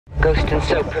Ghost and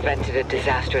Soap prevented a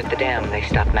disaster at the dam. They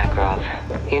stopped Makarov.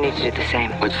 You need to do the same.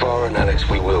 With Farah and Alex,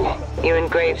 we will. You and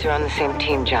Graves are on the same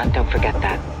team, John. Don't forget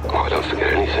that. Oh, I don't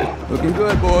forget anything. Looking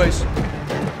good, boys.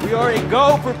 We are a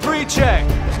go for pre-check.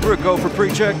 We're a go for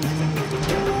pre-check.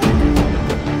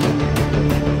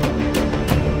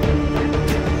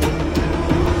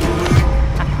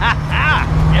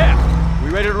 Yeah!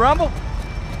 We ready to rumble?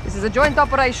 This is a joint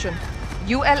operation.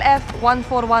 ULF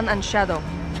 141 and Shadow.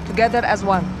 Together as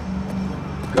one.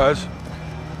 Guys?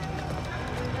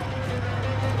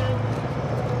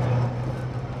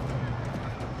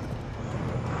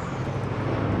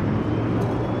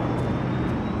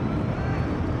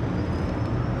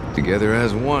 Together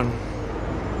as one.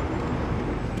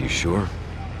 You sure?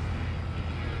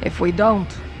 If we don't,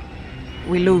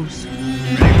 we lose. Ready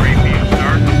for EPU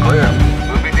start? Clear.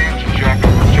 Moving into check.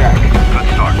 Check. Good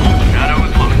start. Shadow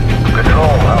is loose.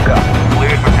 Control, welcome.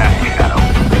 Cleared for tasking Shadow.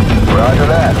 Roger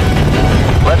that.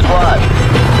 Let's fly.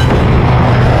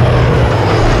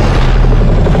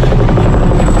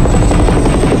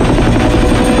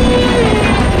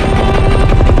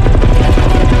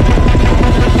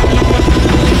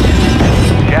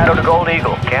 Shadow to Gold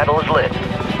Eagle. Candle is lit.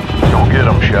 Go get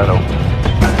him, Shadow.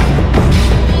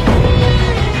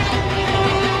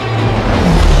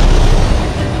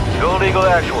 Gold Eagle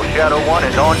actual. Shadow 1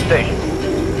 is on station.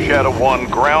 Shadow 1,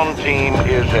 ground team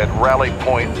is at Rally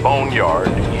Point Boneyard.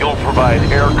 You'll provide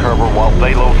air cover while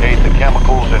they locate the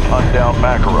chemicals and hunt down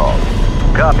Makarov.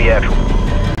 Copy, actual.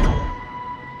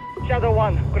 Shadow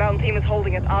 1, ground team is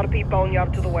holding at RP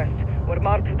Boneyard to the west. We're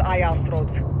marked with IR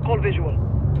strobes. Call visual.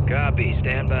 Copy,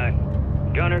 stand by.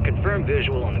 Gunner, confirm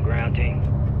visual on the ground team.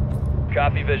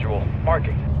 Copy, visual.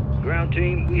 Marking. Ground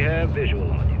team, we have visual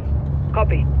on you.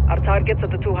 Copy. Our target's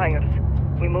at the 2 hangars.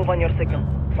 We move on your signal.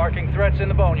 Marking threats in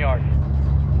the Boneyard.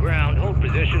 Ground, hold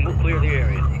position, we'll clear the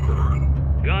area.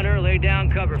 Gunner, lay down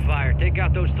cover fire. Take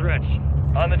out those threats.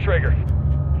 On the trigger.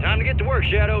 Time to get to work,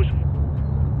 Shadows.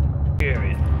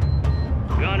 Area.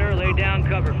 Gunner, lay down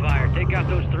cover fire. Take out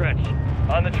those threats.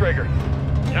 On the trigger.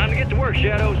 Time to get to work,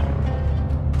 Shadows.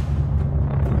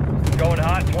 Going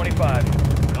hot, 25.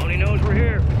 Konni knows we're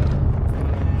here.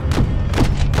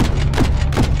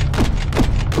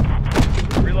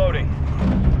 Reloading.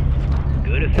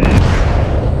 Good effect.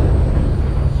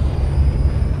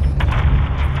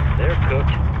 They're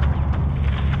cooked.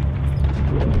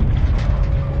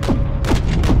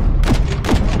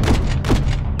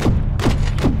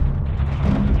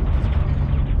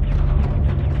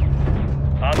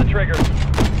 On the trigger.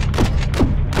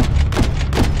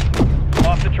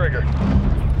 Off the trigger.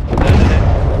 Sending it.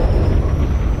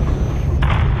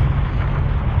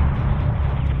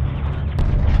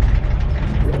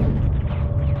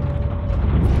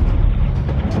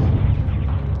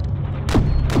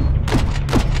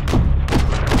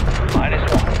 -1.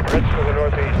 Reds for the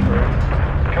northeast, crew.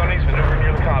 Konni's maneuvering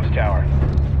near the comms tower.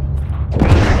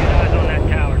 Gunner, get eyes on that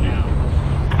tower now.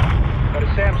 Got a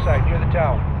SAM site near the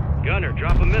tower. Gunner,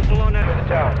 drop a missile on that. Near the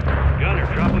tower. Gunner,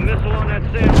 drop a missile on that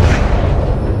SAM site.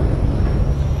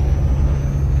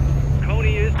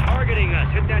 Konni is targeting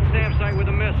us. Hit that SAM site with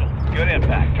a missile. Good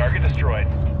impact. Target destroyed.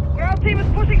 Ground team is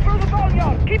pushing through the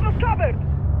Boneyard. Keep us covered.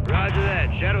 Roger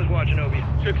that. Shadow's watching over you.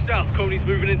 Check south. Konni's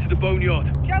moving into the Boneyard.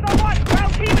 Shadow 1,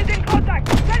 ground team is in contact.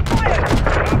 Send fire.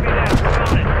 Copy that. We're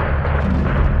on it.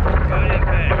 Good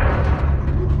impact.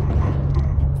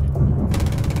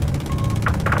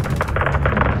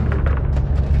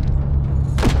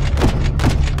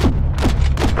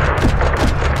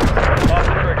 Off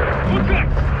the trigger. Contact!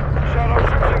 Shadow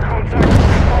switching contact.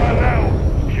 Fire now.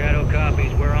 Shadow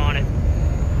copies. We're on it.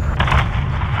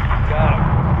 Got him.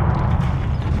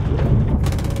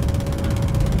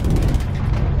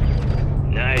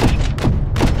 Nice.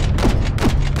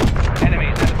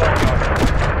 Enemies in the Boneyard.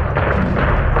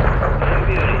 Hey,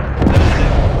 beauty.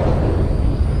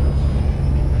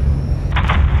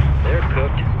 They're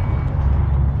cooked.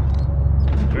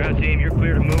 Ground team, you're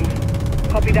clear to move.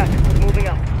 Copy that. Moving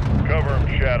up. Cover him,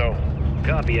 Shadow.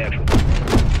 Copy, actual.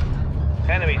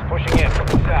 Enemies pushing in from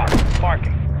the south.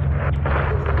 Marking.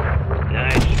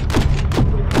 Nice.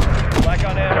 Black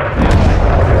on ammo.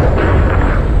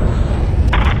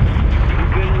 You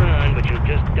can run, but you'll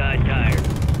just die tired.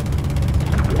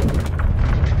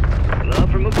 Love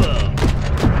from above.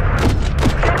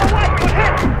 Shadow 1, good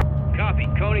hit. Copy.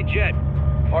 Konni jet.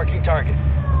 Marking target.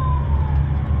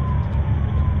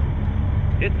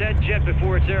 Hit that jet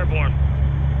before it's airborne.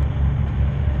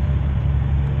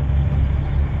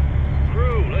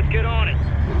 Crew, let's get on it.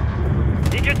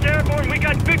 He gets airborne, we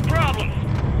got big problems.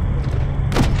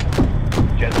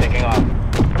 Jet taking off.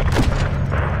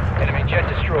 Enemy jet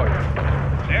destroyed.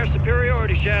 Air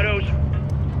superiority, Shadows.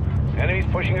 Enemies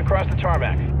pushing across the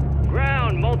tarmac.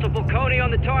 Ground, multiple Konni on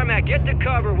the tarmac. Get to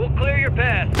cover. We'll clear your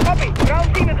path. Copy.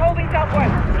 Ground team is holding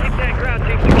southwest. Keep that ground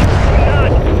team secure. Do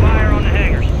not fire on the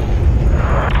hangars.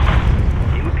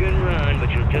 You can run, but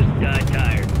you'll just die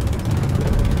tired.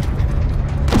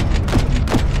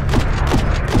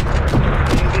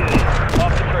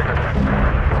 Off the trigger.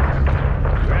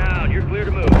 Ground, you're clear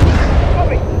to move.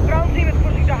 Copy. Ground team is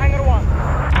pushing to hangar 1.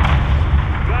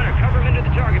 Gunner, cover him into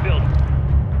the target building.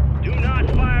 Do not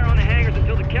fire on the hangars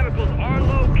until the chemicals are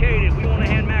located. We want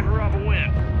to hand Makarov a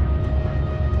win.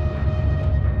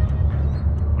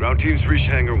 Ground teams reach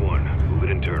hangar 1. Move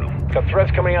it internal. Got threats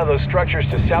coming out of those structures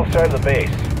to south side of the base.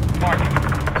 Mark.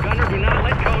 Gunner, do not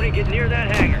let Konni get near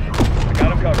that hangar. I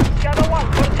got him covered. Shadow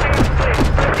 1, first hangar is clear.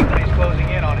 Everybody's closing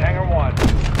in on hangar 1.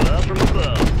 Love from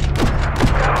above.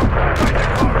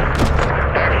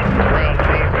 Action, ground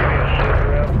team. Give me a sit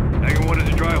rep. Hangar 1 is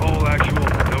a dry hole, actual.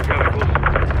 No chemicals.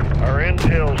 Our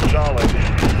intel's solid.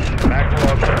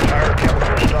 Makarov's entire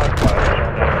chemical stockpile is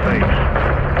on that base.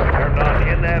 If they're not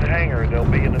in that hangar, they'll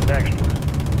be in the next one.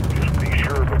 Just be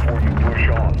sure before you push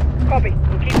on. Copy.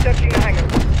 We'll keep searching the hangar.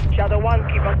 Shadow 1,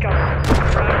 keep us covered.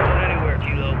 Not going anywhere,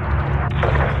 Kilo.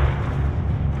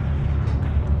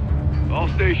 All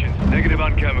stations, negative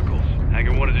on chemicals.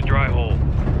 Hangar 1 is a dry hole.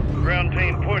 Ground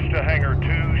team push to hangar 2.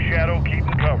 Shadow, keep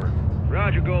them covered.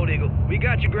 Roger, Gold Eagle. We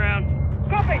got you, ground.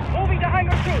 Copy. Moving to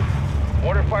hangar 2.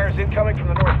 Mortar fires incoming from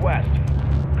the northwest.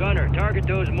 Gunner, target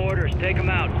those mortars. Take them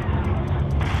out.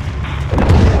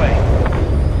 Away.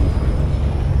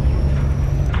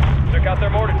 Took out their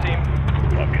mortar team.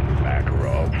 Fucking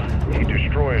Makarov. He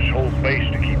destroys whole base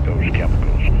to keep those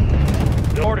chemicals.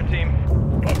 The mortar team.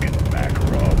 Fucking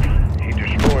Makarov. He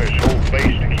destroys whole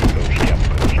base to keep those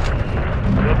chemicals.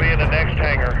 He'll be in the next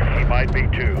hangar. He might be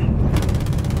too.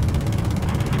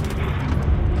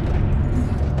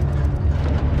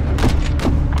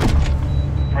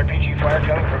 RPG fire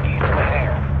coming from east of the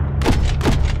hangar.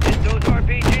 Hit those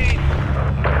RPGs.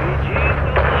 RPGs,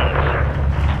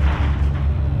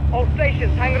 those. All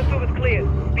stations, hangar 2 is cleared.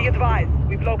 Be advised,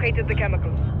 we've located the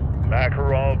chemicals.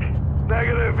 Makarov?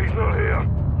 Negative, he's not here.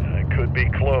 It could be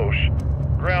close.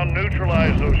 Ground,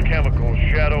 neutralize those chemicals.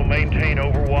 Shadow, maintain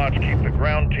overwatch. Keep the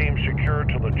ground team secure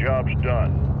till the job's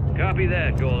done. Copy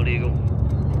that, Gold Eagle.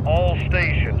 All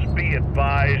stations, be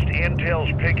advised.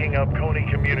 Intel's picking up Konni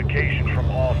communications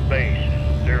from off-base.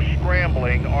 They're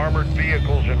scrambling armored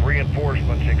vehicles and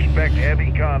reinforcements. Expect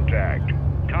heavy contact.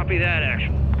 Copy that,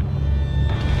 actual.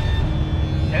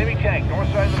 Enemy tank, north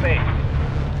side of the base.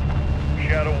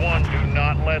 Shadow 1, do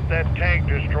not let that tank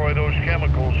destroy those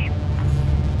chemicals.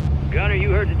 Gunner, you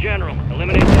heard the general.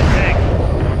 Eliminate that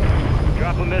tank.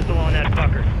 Drop a missile on that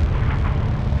fucker.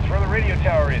 That's where the radio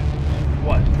tower is.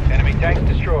 What? Enemy tanks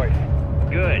destroyed.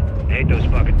 Good. Hate those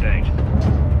fucking things.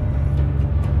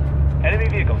 Enemy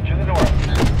vehicles to the north.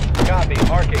 Copy,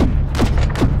 marking.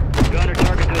 Gunner,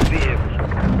 target those vehicles.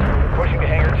 Pushing to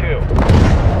hangar 2.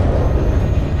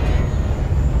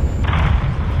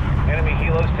 Enemy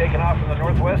helos taken off from the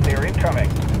northwest. They are incoming.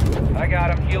 I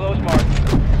got him. Helos marked.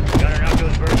 Gunner, knock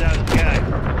those birds out of the sky.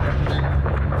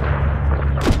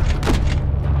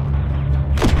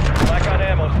 Black on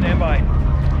ammo. Stand by.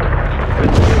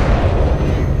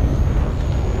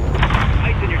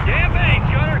 Ice in your damn veins,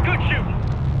 Gunner. Good shooting.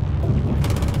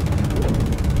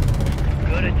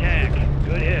 Good attack.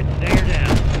 Good hit. Stay her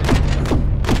down.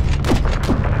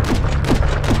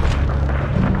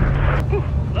 Whew.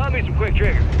 Love me some quick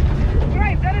trigger.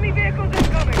 Great, enemy vehicles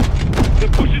incoming. They're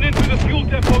pushing into the fuel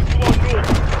depot to our north.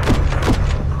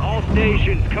 All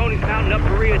stations, Konni's mounting up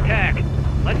for re-attack.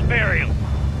 Let's bury him.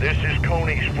 This is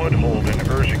Konni's foothold in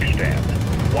Urzikstan.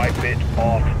 Wipe it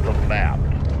off the map.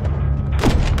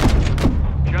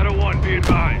 Shadow 1, be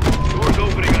advised. Doors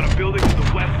opening on a building to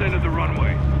the west end of the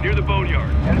runway, near the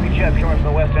boneyard. Enemy jets coming from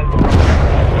the west end of the runway.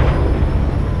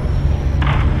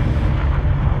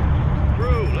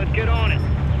 Crew, let's get on it.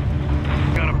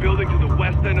 Got a building to the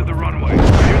west end of the runway,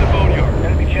 near the boneyard.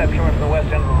 Enemy jets coming from the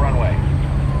west end of the runway.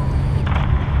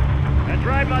 That's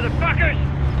right, motherfuckers!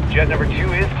 Jet number 2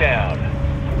 is down.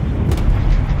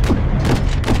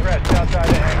 Rest outside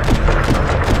the hangar.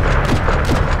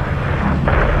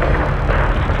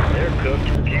 They're cooked.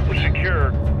 Keep it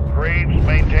secure. Graves,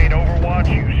 maintain overwatch.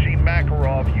 You see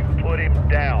Makarov, you put him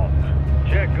down.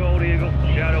 Check, Gold Eagle.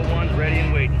 Shadow 1's ready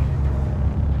and waiting.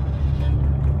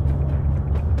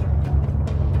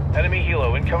 Enemy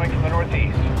helo incoming from the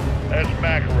northeast. That's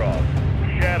Makarov.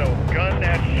 Shadow, gun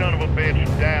that son of a bitch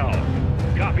down.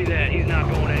 Copy that. He's not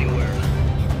going anywhere.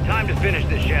 Time to finish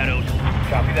this, Shadows.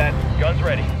 Copy that. Guns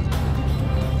ready.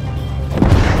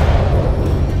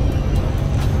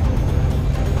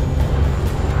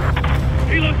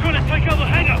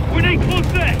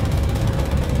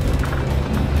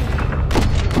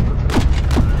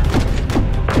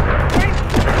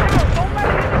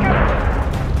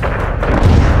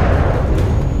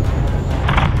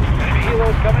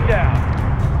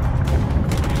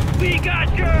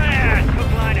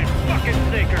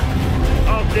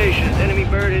 stations. Enemy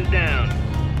bird is down.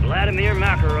 Vladimir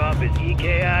Makarov is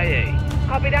EKIA.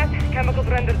 Copy that. Chemicals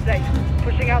rendered safe.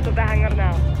 Pushing out of the hangar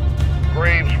now.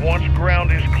 Graves, once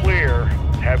ground is clear,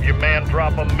 have your man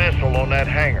drop a missile on that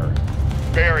hangar.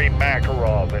 Bury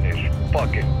Makarov and his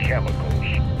fucking chemicals.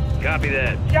 Copy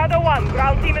that. Shadow 1,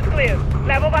 ground team is clear.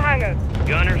 Level the hangar.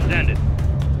 Gunner, send it.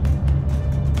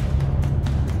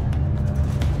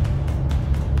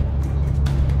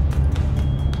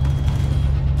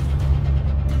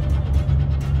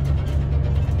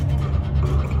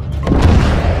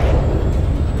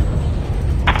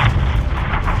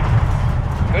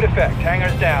 Good effect.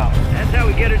 Hangar's down. That's how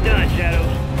we get her done, Shadows.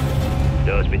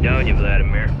 Dos Bedonia,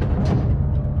 Vladimir.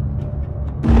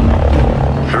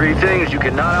 3 things you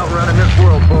cannot outrun in this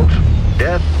world, folks.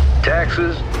 Death,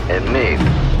 taxes, and me.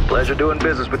 Pleasure doing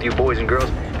business with you boys and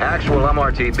girls. Actual, I'm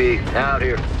RTB. Out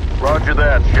here. Roger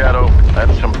that, Shadow.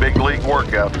 That's some big league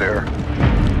work out there.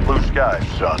 Blue skies,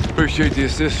 son. Appreciate the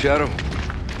assist, Shadow.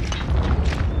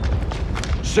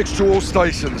 6 to all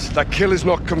stations. That kill is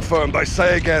not confirmed. I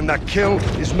say again, that kill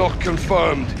is not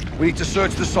confirmed. We need to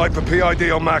search the site for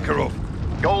PID on Makarov.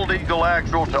 Gold Eagle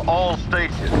actual to all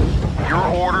stations. Your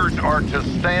orders are to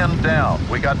stand down.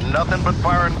 We got nothing but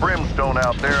fire and brimstone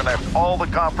out there, and that's all the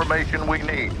confirmation we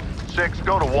need. 6,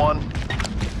 go to 1.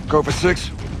 Go for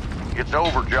 6. It's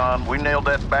over, John. We nailed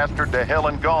that bastard to hell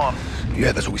and gone.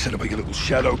 Yeah, that's what we said about your little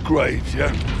Shadow Graves,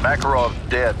 yeah? Makarov's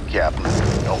dead, Captain.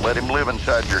 Don't let him live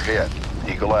inside your head.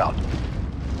 Eagle out.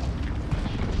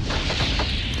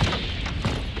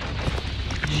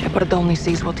 Shepard only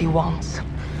sees what he wants.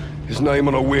 His name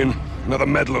on a win, another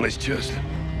medal on his chest.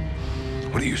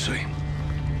 What do you see?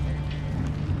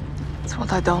 It's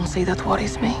what I don't see that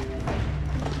worries me.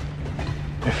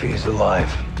 If he's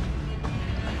alive,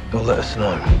 he'll let us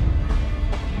know.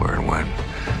 Where and when?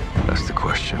 That's the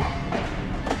question.